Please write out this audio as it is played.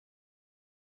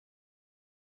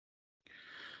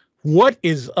What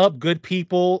is up, good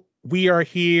people? We are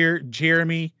here,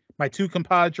 Jeremy, my two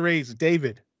compadres,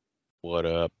 David, What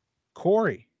up?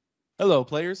 Corey. Hello,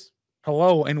 players.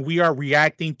 Hello, and we are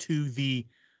reacting to the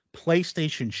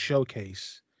PlayStation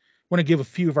Showcase. Want to give a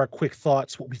few of our quick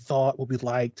thoughts, what we thought, what we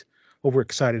liked, what we're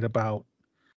excited about.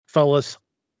 Fellas,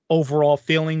 overall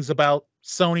feelings about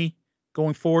Sony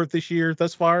going forward this year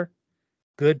thus far?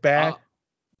 Good, bad?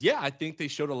 Yeah, I think they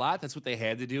showed a lot. That's what they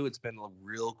had to do. It's been a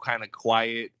real kind of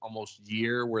quiet, almost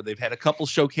year where they've had a couple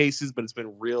showcases, but it's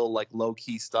been real like low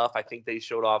key stuff. I think they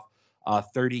showed off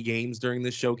 30 games during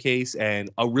this showcase and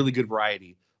a really good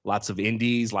variety. Lots of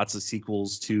indies, lots of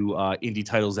sequels to indie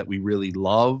titles that we really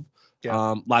love.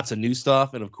 Yeah. Lots of new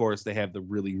stuff, and of course they have the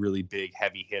really, really big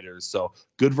heavy hitters. So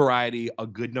good variety, a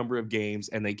good number of games,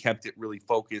 and they kept it really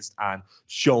focused on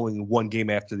showing one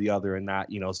game after the other and not,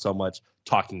 so much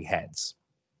talking heads.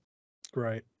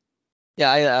 Right.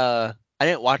 Yeah, I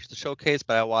didn't watch the showcase,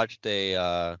 but I watched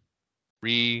a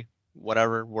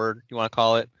whatever word you want to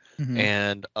call it, Mhm.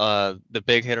 and the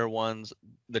big hitter ones,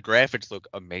 the graphics look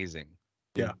amazing.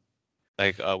 Yeah.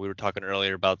 Like we were talking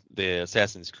earlier about the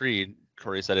Assassin's Creed.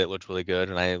 Corey said it looked really good,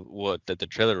 and I looked at the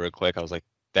trailer real quick. I was like,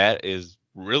 that is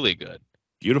really good.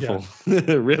 Beautiful.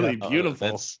 Really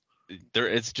beautiful.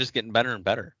 It's just getting better and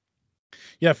better.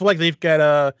 Yeah, I feel like they've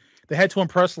got they had to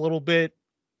impress a little bit.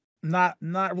 Not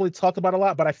really talked about a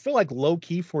lot, but I feel like low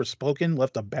key Forspoken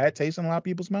left a bad taste in a lot of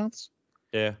people's mouths.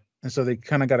 Yeah. And so they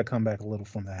kind of got to come back a little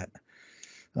from that.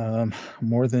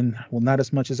 More than, well, not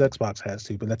as much as Xbox has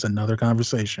to, but that's another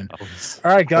conversation.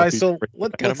 All right, guys. So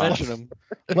let's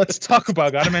talk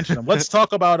about. Gotta mention them. Let's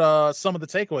talk about some of the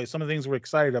takeaways, some of the things we're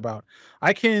excited about.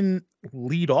 I can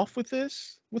lead off with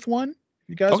this with one. If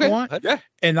you guys want? Yeah.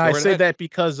 And I say that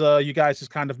because you guys just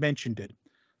kind of mentioned it.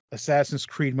 Assassin's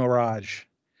Creed Mirage.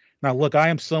 Now, look, I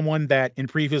am someone that in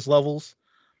previous levels,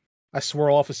 I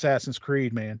swore off Assassin's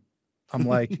Creed, man. I'm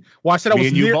like, well, I said I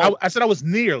was near. I said I was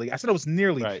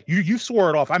nearly. Right. You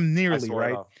swore it off. I'm nearly,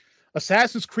 right?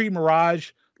 Assassin's Creed Mirage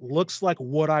looks like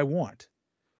what I want.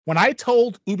 When I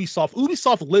told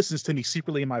Ubisoft listens to me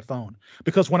secretly in my phone,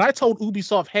 because when I told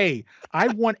Ubisoft, hey, I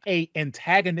want a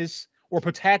antagonist or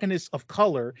protagonist of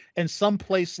color in some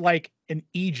place like in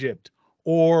Egypt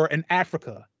or in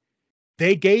Africa,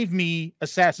 they gave me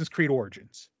Assassin's Creed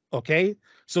Origins. Okay,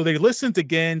 so they listened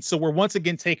again. So we're once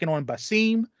again taking on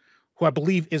Basim, who I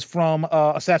believe is from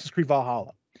Assassin's Creed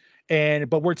Valhalla.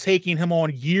 But we're taking him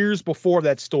on years before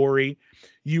that story.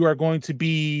 You are going to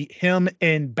be him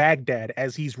in Baghdad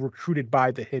as he's recruited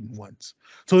by the Hidden Ones.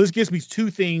 So this gives me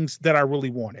two things that I really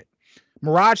wanted.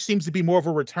 Mirage seems to be more of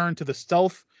a return to the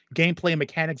stealth gameplay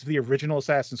mechanics of the original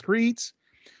Assassin's Creeds,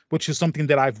 which is something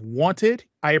that I've wanted.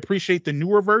 I appreciate the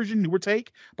newer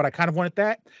take, but I kind of wanted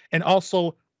that. And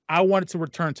also, I wanted to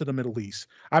return to the Middle East.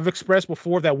 I've expressed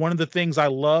before that one of the things I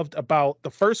loved about the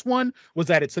first one was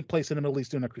that it took place in the Middle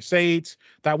East during the Crusades.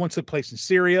 That one took place in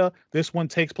Syria. This one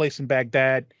takes place in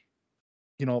Baghdad,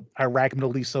 Iraq,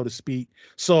 Middle East, so to speak.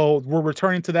 So we're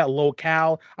returning to that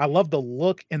locale. I love the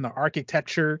look and the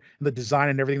architecture and the design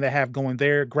and everything they have going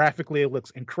there. Graphically, it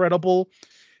looks incredible.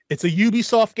 It's a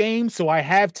Ubisoft game, so I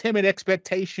have timid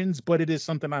expectations, but it is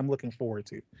something I'm looking forward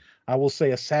to. I will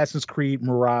say Assassin's Creed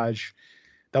Mirage.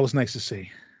 That was nice to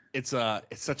see. It's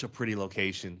such a pretty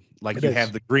location. Like you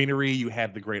have the greenery, you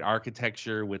have the great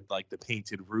architecture with like the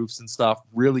painted roofs and stuff.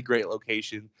 Really great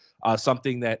location.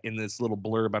 Something that in this little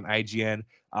blurb on IGN,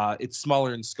 it's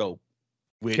smaller in scope,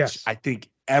 which I think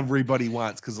everybody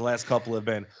wants because the last couple have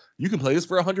been, you can play this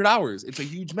for 100 hours. It's a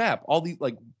huge map. All these,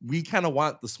 like, we kind of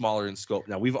want the smaller in scope.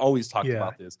 Now, we've always talked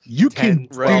about this. You 10, can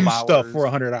do stuff for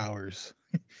 100 hours.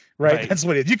 right? That's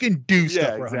what it is. You can do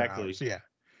stuff for 100 hours. Yeah.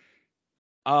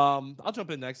 I'll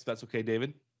jump in next if that's okay,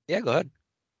 David. Yeah, go ahead.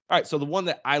 All right, so the one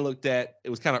that I looked at, it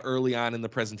was kind of early on in the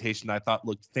presentation, I thought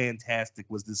looked fantastic,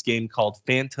 was this game called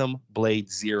Phantom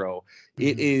Blade Zero. Mm-hmm.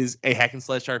 It is a hack and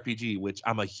slash RPG, which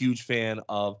I'm a huge fan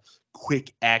of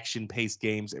quick action-paced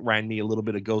games. It reminded me a little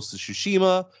bit of Ghost of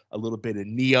Tsushima, a little bit of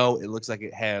Neo. It looks like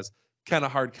it has kind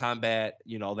of hard combat,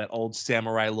 that old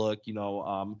samurai look.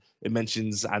 It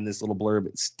mentions on this little blurb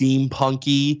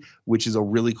steampunky, which is a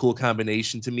really cool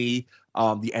combination to me.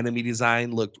 The enemy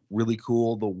design looked really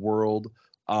cool. The world,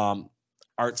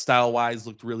 art style wise,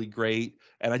 looked really great.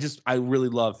 And I really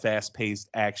love fast-paced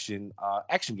action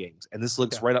games, and this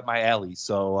looks right up my alley.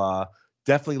 So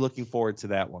definitely looking forward to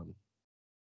that one.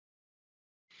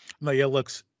 No, yeah, it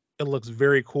looks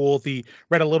very cool.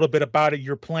 Read a little bit about it.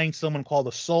 You're playing someone called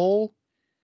a soul,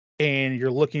 and you're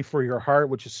looking for your heart,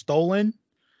 which is stolen,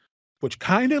 which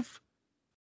kind of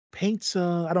paints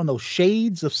I don't know,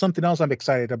 shades of something else I'm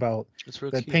excited about It's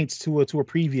real that cute. paints to a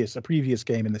previous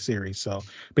game in the series. So,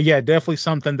 but yeah, definitely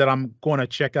something that I'm going to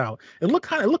check out. It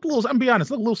looked a little, I'm gonna be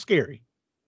honest, it looked a little scary.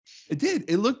 It did.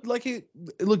 It looked like it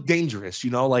looked dangerous,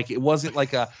 like it wasn't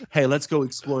like a hey, let's go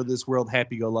explore this world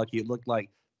happy go lucky. It looked like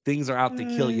things are out to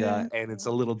kill you and it's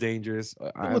a little dangerous. It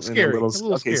looked And a scary. little, A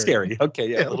little okay, scary. Okay,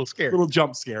 yeah, Yeah, it looked scary. little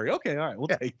jump scary. Okay, all right, we'll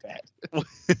Yeah. take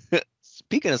that.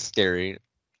 Speaking of scary,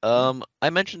 I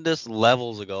mentioned this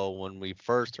levels ago when we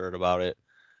first heard about it,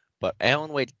 but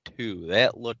Alan Wake 2,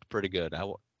 that looked pretty good.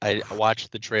 I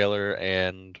watched the trailer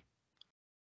and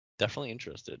definitely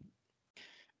interested.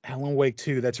 Alan Wake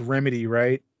 2, that's Remedy,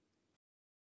 right?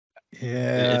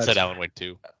 Yeah. It said Alan Wake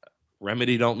 2.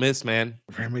 Remedy don't miss, man.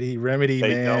 Remedy,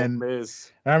 They man. don't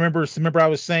miss. I remember I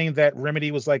was saying that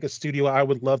Remedy was like a studio I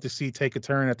would love to see take a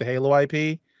turn at the Halo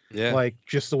IP. Yeah. Like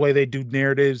just the way they do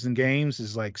narratives and games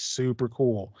is like super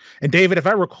cool. And David, if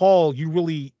I recall, you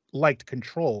really liked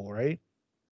Control, right?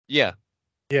 Yeah.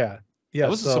 Yeah. Yeah. That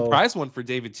was a surprise one for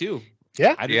David too.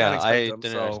 Yeah. I did not expect them,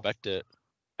 didn't expect it.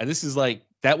 And this is like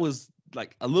that was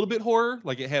like a little bit horror,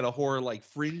 like it had a horror like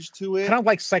fringe to it. Kind of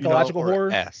like psychological horror.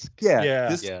 Yeah. Yeah.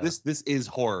 This is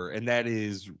horror, and that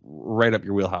is right up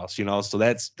your wheelhouse, So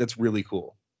that's really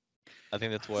cool. I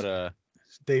think that's what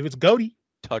David's goatee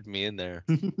tugged me in there.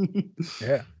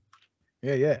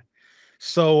 Yeah.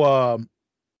 So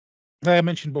like I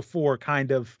mentioned before,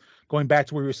 kind of going back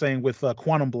to what we were saying with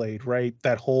Quantum Blade, right?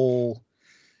 That whole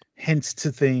hints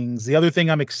to things. The other thing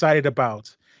I'm excited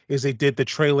about is they did the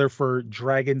trailer for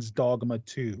Dragon's Dogma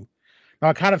 2. Now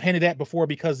I kind of hinted at before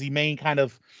because the main kind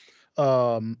of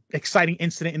exciting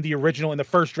incident in the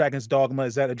first Dragon's Dogma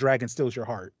is that a dragon steals your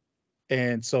heart.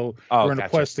 And so you're on a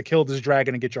quest to kill this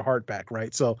dragon and get your heart back,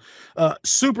 right? So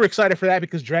super excited for that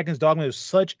because Dragon's Dogma is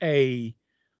such a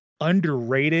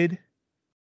underrated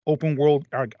open world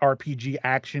RPG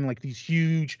action, like these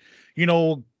huge,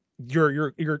 your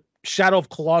Shadow of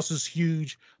Colossus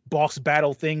huge boss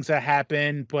battle things that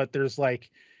happen, but there's like,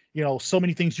 so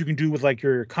many things you can do with like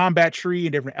your combat tree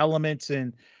and different elements,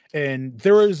 and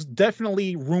there is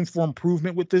definitely room for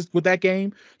improvement with that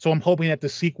game. So I'm hoping that the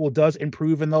sequel does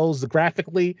improve in those.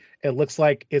 Graphically, it looks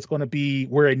like it's going to be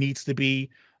where it needs to be.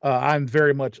 I'm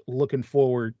very much looking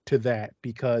forward to that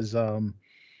because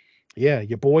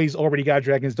your boy's already got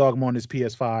Dragon's Dogma on his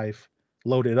PS5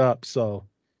 loaded up, so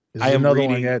this is another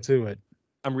one to add to it.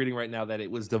 I'm reading right now that it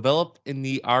was developed in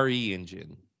the RE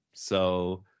engine,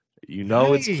 so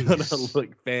nice. It's gonna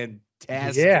look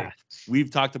fantastic. Yeah,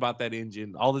 we've talked about that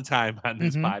engine all the time on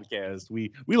this podcast.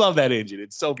 We love that engine.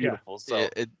 It's so beautiful. So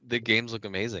the games look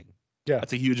amazing. Yeah,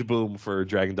 that's a huge boom for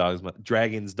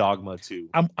Dragon's Dogma 2.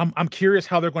 I'm curious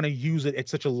how they're going to use it at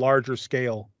such a larger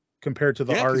scale compared to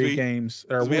the RE games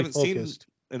that are really focused. Seen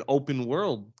an open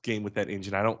world game with that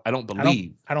engine. I don't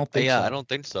believe. I don't think so. I don't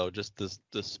think so. Just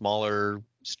the smaller,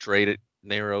 straight,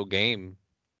 narrow game.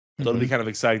 So it'll be kind of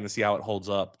exciting to see how it holds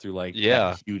up through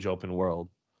that huge open world.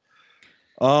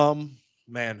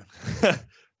 Man,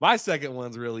 my second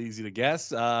one's really easy to guess.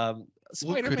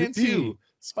 Spider-Man 2.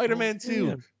 Spider-Man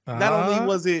 2. Not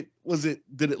only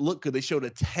did it look good, they showed a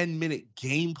 10-minute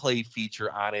gameplay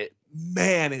feature on it.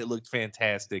 Man, it looked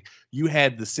fantastic. You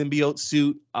had the symbiote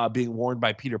suit being worn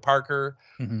by Peter Parker.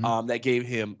 That gave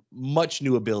him much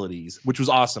new abilities, which was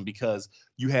awesome because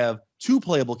you have two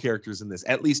playable characters in this,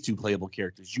 at least two playable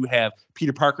characters. You have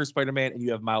Peter Parker Spider-Man and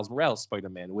you have Miles Morales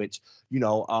Spider-Man, which,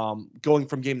 going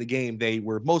from game to game, they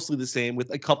were mostly the same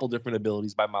with a couple different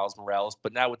abilities by Miles Morales.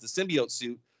 But now with the symbiote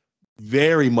suit,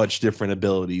 very much different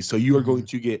abilities. So you are going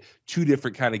to get two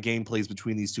different kind of gameplays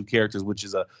between these two characters, which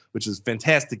is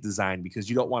fantastic design because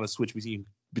you don't want to switch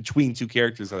between two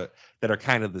characters that are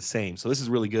kind of the same. So this is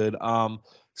really good.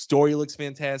 Story looks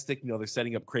fantastic. They're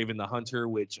setting up Kraven the Hunter,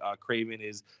 which Kraven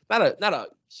is not a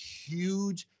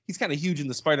huge. He's kind of huge in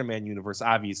the Spider-Man universe,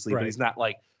 obviously, but he's not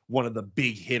like one of the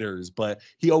big hitters. But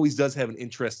he always does have an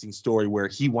interesting story where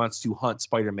he wants to hunt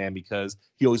Spider-Man because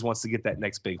he always wants to get that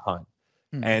next big hunt.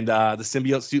 And the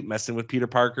symbiote suit messing with Peter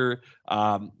Parker.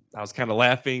 I was kind of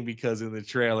laughing because in the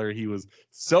trailer he was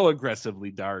so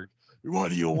aggressively dark. What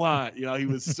do you want? He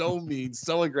was so mean,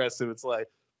 so aggressive. It's like,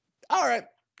 all right.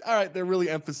 They're really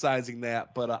emphasizing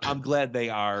that, but I'm glad they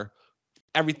are.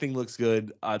 Everything looks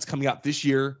good. It's coming out this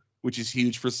year, which is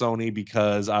huge for Sony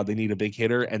because they need a big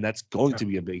hitter, and that's going to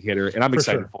be a big hitter, and I'm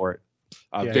excited for it.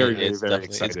 Very, very, very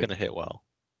excited. It's going to hit well.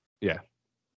 Yeah.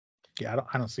 Yeah,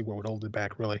 I don't see what would hold it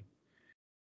back, really.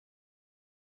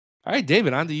 All right,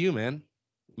 David, on to you, man.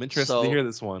 I'm interested to hear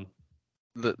this one.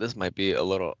 This might be a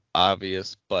little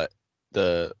obvious, but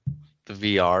the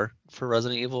VR for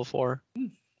Resident Evil 4.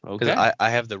 Okay. I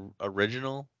have the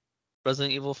original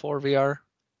Resident Evil 4 VR,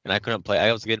 and I couldn't play.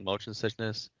 I was getting motion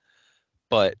sickness,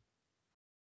 but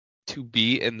to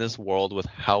be in this world with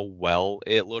how well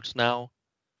it looks now,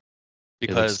 It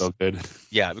looks because so good.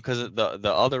 yeah, because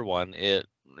the other one, it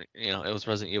was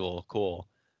Resident Evil, cool,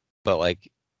 but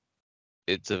like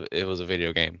it was a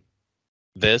video game.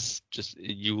 This just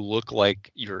you look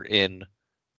like you're in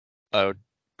a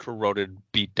corroded,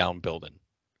 beat down building.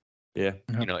 Yeah.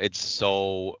 It's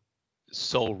so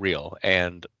real,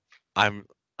 and I'm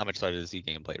excited to see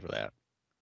gameplay for that.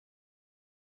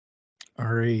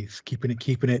 RE, keeping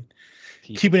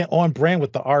it on brand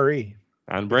with the RE.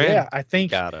 On brand. Yeah, I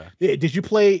think. Did you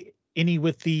play any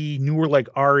with the newer like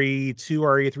RE2,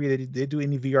 RE3? Did they do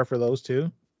any VR for those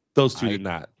too? Those two did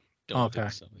not. Don't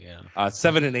think so. Yeah.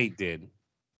 7 and 8 did.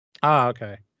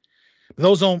 Okay.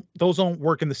 Those don't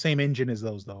work in the same engine as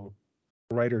those though,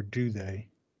 right? Or do they?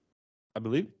 I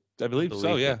believe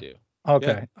so. Yeah. They do. Okay.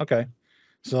 Yeah. Okay.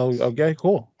 So okay,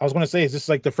 cool. I was gonna say, is this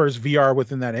like the first VR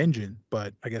within that engine?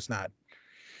 But I guess not.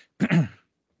 Can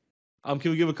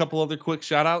we give a couple other quick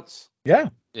shout outs? Yeah.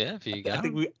 Yeah, if you got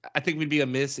I think we'd be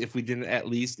amiss if we didn't at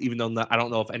least, even though I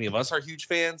don't know if any of us are huge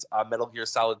fans, Metal Gear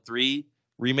Solid 3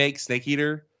 remake, Snake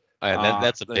Eater.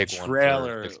 That's a big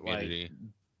trailer, one for the community.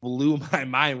 Blew my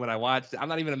mind when I watched it. I'm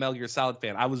not even a Metal Gear Solid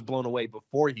fan. I was blown away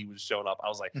before he was showing up. I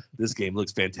was like, this game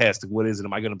looks fantastic. What is it?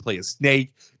 Am I going to play a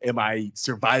snake? Am I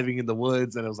surviving in the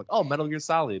woods? And I was like, oh, Metal Gear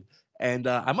Solid. And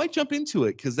I might jump into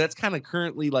it because that's kind of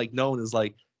currently like known as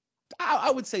like, I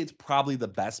would say it's probably the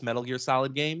best Metal Gear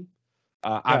Solid game.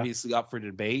 Obviously up for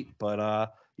debate,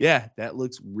 but yeah, that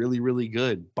looks really, really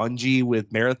good. Bungie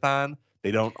with Marathon,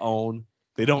 they don't own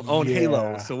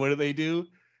Halo, so what do?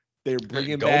 They're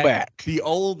bringing back the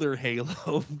older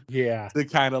Halo. Yeah. To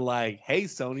kind of like, hey,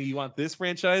 Sony, you want this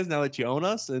franchise now that you own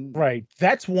us? And right,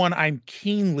 that's one I'm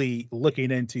keenly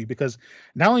looking into because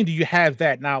not only do you have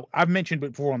that now, I've mentioned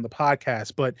before on the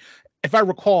podcast, but if I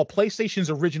recall,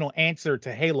 PlayStation's original answer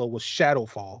to Halo was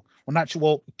Shadowfall.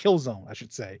 Killzone, I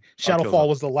should say. Shadowfall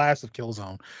was the last of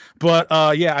Killzone. But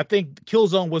yeah, I think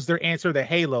Killzone was their answer to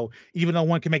Halo, even though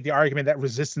one can make the argument that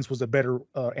Resistance was a better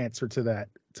answer to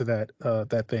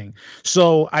that thing.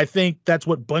 So I think that's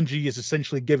what Bungie is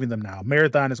essentially giving them now.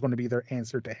 Marathon is going to be their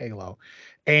answer to Halo.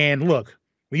 And look,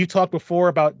 when you talked before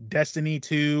about Destiny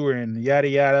 2 and yada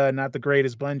yada, not the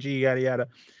greatest Bungie, yada yada.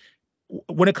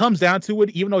 When it comes down to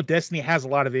it, even though Destiny has a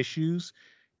lot of issues,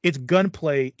 its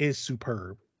gunplay is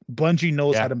superb. Bungie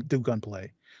knows how to do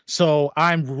gunplay. So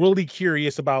I'm really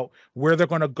curious about where they're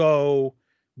going to go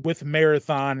with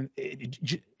Marathon.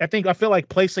 I feel like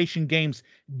PlayStation games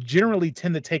generally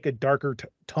tend to take a darker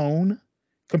tone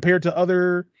compared to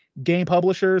other game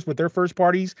publishers with their first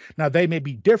parties. Now, they may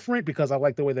be different because I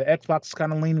like the way the Xbox is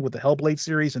kind of leaning with the Hellblade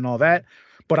series and all that.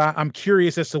 But I'm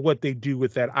curious as to what they do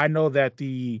with that. I know that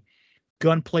the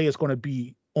gunplay is going to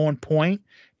be on point,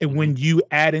 and when you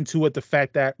add into it the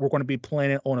fact that we're going to be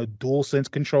playing it on a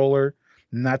DualSense controller,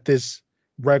 not this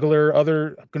regular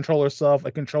other controller stuff,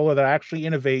 a controller that actually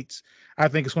innovates, I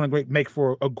think it's going to make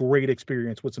for a great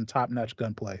experience with some top-notch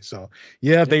gunplay. So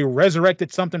yeah, they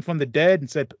resurrected something from the dead and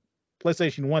said,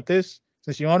 PlayStation, want this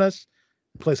since you own us?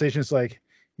 PlayStation's like,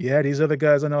 yeah, these other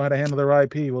guys, I know how to handle their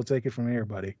IP, we'll take it from here,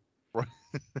 buddy.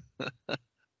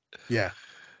 Yeah.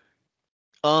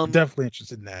 I'm definitely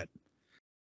interested in that.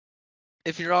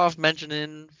 If you're off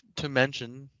mention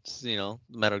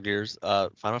Metal Gears,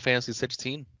 Final Fantasy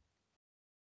 16.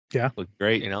 Yeah. Looked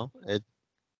great.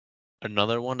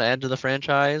 Another one to add to the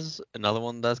franchise, another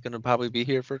one that's going to probably be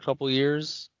here for a couple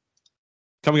years.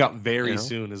 Coming out very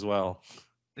soon as well.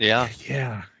 Yeah.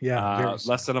 Yeah.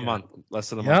 Less than a month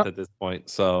at this point.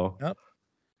 So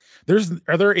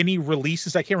are there any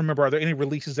releases? I can't remember. Are there any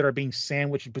releases that are being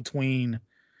sandwiched between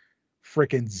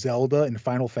freaking Zelda and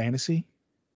Final Fantasy?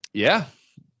 Yeah.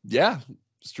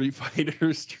 Street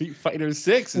Fighter 6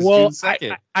 is June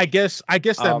 2nd. I guess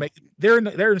that they're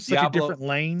in such a different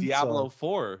lane. Diablo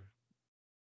 4.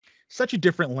 Such a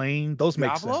different lane. Those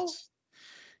make sense.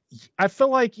 I feel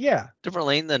like different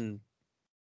lane than.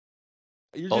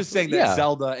 You're just saying that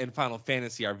Zelda and Final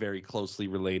Fantasy are very closely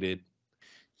related.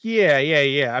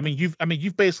 Yeah. I mean,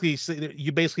 you've basically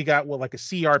got like a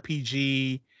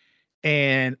CRPG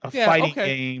and a fighting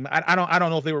game. I don't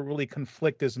know if they would really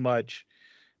conflict as much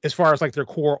as far as like their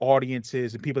core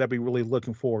audiences and people that be really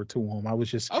looking forward to them. I was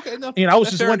just I was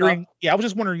just wondering. I was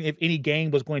just wondering if any game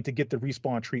was going to get the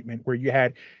Respawn treatment where you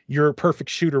had your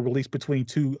perfect shooter released between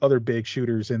two other big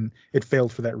shooters and it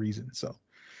failed for that reason. So,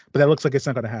 but that looks like it's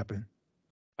not going to happen.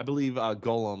 I believe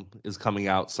Golem is coming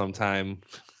out sometime,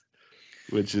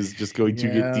 which is just going to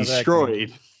get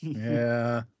destroyed.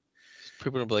 Yeah.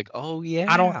 People are gonna be like, "Oh yeah."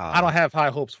 I don't have high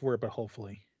hopes for it, but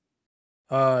hopefully.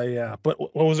 Yeah.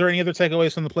 But was there any other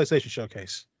takeaways from the PlayStation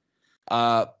showcase?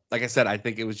 Like I said, I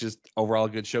think it was just overall a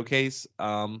good showcase.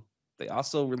 They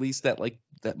also released that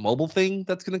mobile thing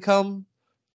that's gonna come,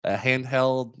 a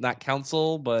handheld, not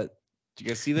console. But do you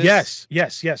guys see this? Yes.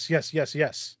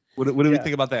 What do we Yeah.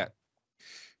 think about that?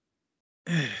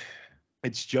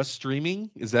 It's just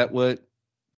streaming. Is that what?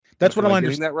 That's what am I'm I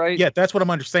understanding. getting that right? Yeah, that's what I'm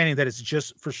understanding. That it's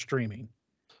just for streaming.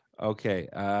 Okay.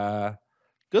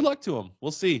 Good luck to them.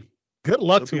 We'll see. Good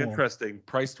luck It'll to be them. interesting.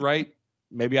 Priced right.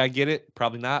 Maybe I get it.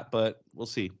 Probably not, but we'll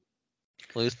see.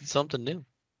 At least it's something new.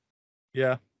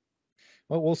 Yeah.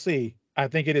 Well, we'll see. I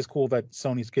think it is cool that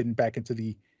Sony's getting back into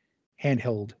the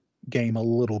handheld game a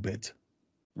little bit.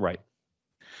 Right.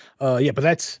 Yeah, but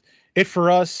that's it for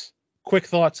us. Quick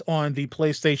thoughts on the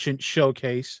PlayStation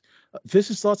showcase. This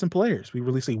is Thoughts and Players. We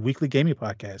release a weekly gaming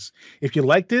podcast. If you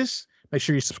like this, make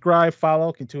sure you subscribe,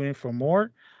 follow, can tune in for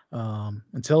more.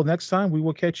 Until next time, we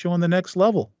will catch you on the next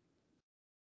level.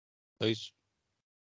 Peace.